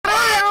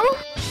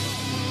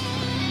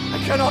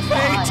token of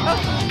fate!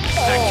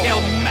 To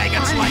kill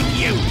maggots like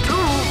you!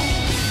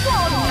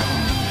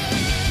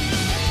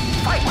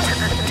 Fight to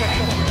the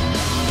death!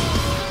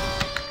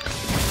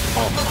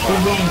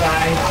 Good game,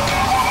 guys.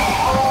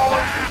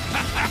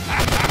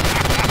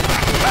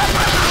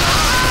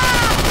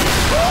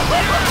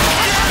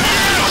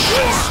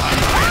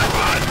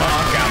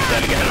 Okay, I'm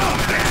dead again.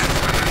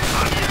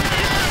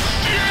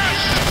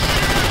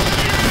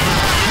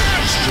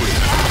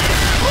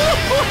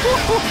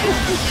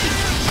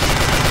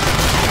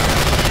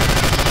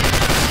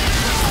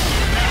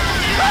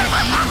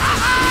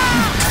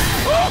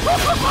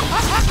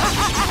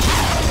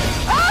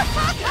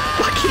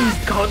 Fucking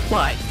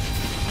godlike.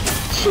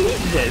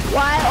 Jesus.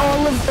 Why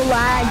all of the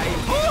lag?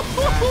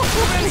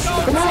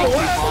 No,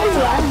 what's the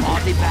lag?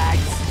 Body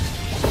bags.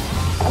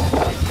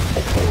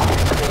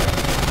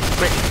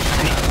 Wait,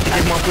 I need to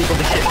give more people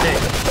the shit too.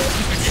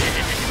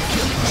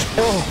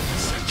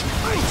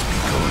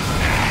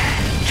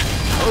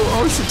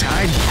 Oh, it's the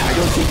time. I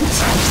don't think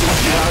it's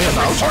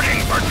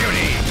reporting for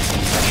duty.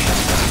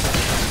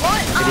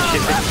 What? Get the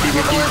shit that's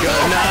PvP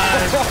going on.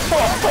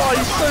 Oh,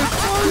 he's so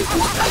close.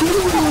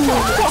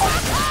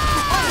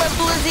 What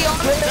level is he on?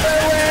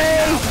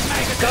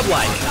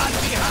 Godlike.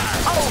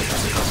 Oh,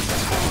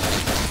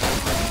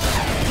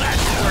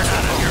 Let's word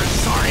out of your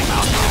sorry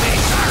mouth,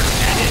 sir,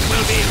 and it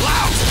will be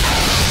loud.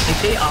 You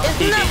see, after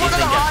Isn't that one of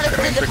the hardest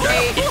to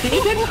defeat? If he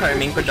gets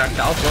homing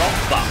projectiles, we're all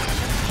fucked.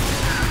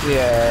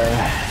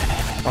 Yeah.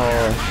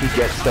 Oh, she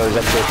gets those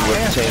epic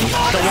whipping.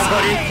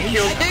 Somebody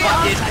killed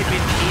fucking... I've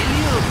been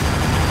healing you.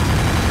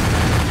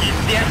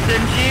 It's the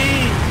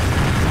SMG!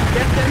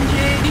 The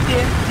SMG! The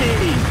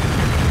SMG!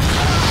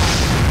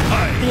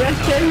 The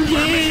SMG!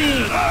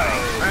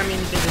 I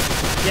mean,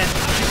 yes.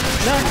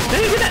 No,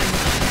 look at that!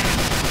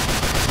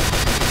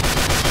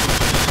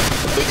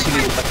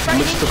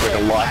 Looks like a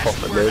life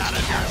off of this.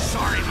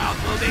 Sorry mouth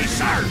will be,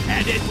 sir,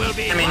 and it will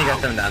be I mean, you got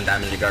some damn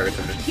damage regardless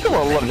of it. You got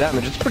a lot of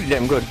damage, it's pretty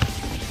damn good.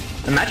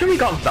 Imagine we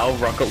got Valve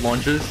rocket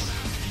launchers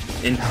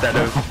instead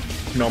of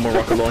normal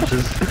rocket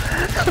launchers.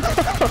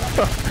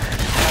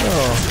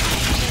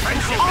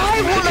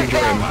 I want a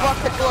Valve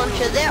rocket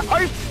launcher. They're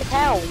OP as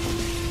hell.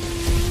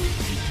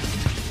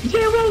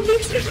 Yeah, well,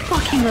 this is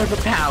fucking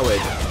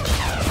overpowered.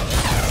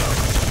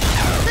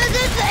 This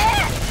is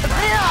it!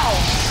 Bill!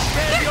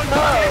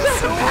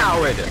 It's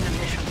overpowered.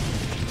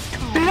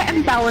 Fair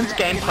and balanced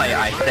gameplay,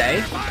 I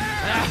say.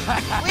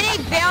 We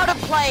need Bill to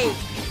play.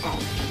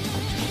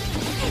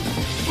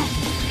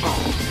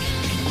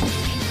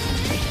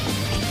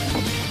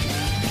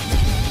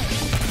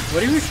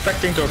 What are you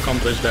expecting to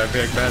accomplish there,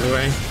 Pig, by the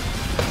way?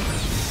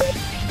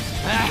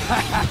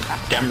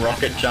 Damn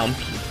rocket jump.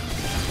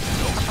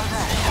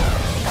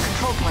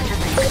 Control point has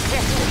been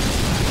contested.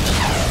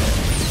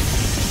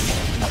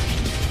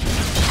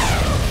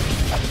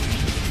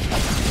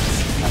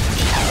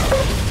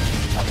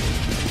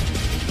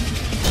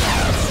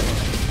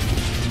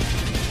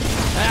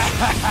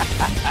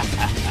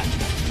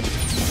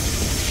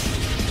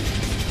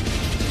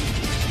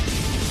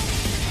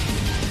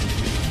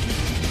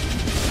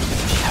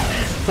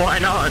 Why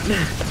not?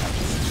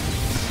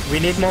 We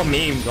need more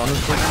memes,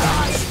 honestly. Do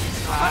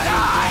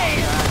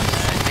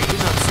you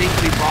not think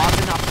we bought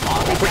enough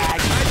body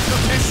bags?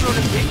 Professional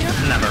opinion?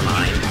 Never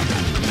mind.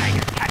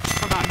 Maggot hatched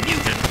from a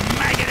mutant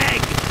maggot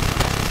egg.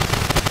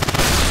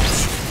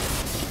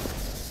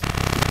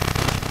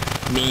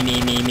 Me.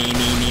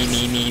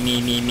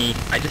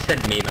 I just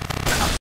said meme.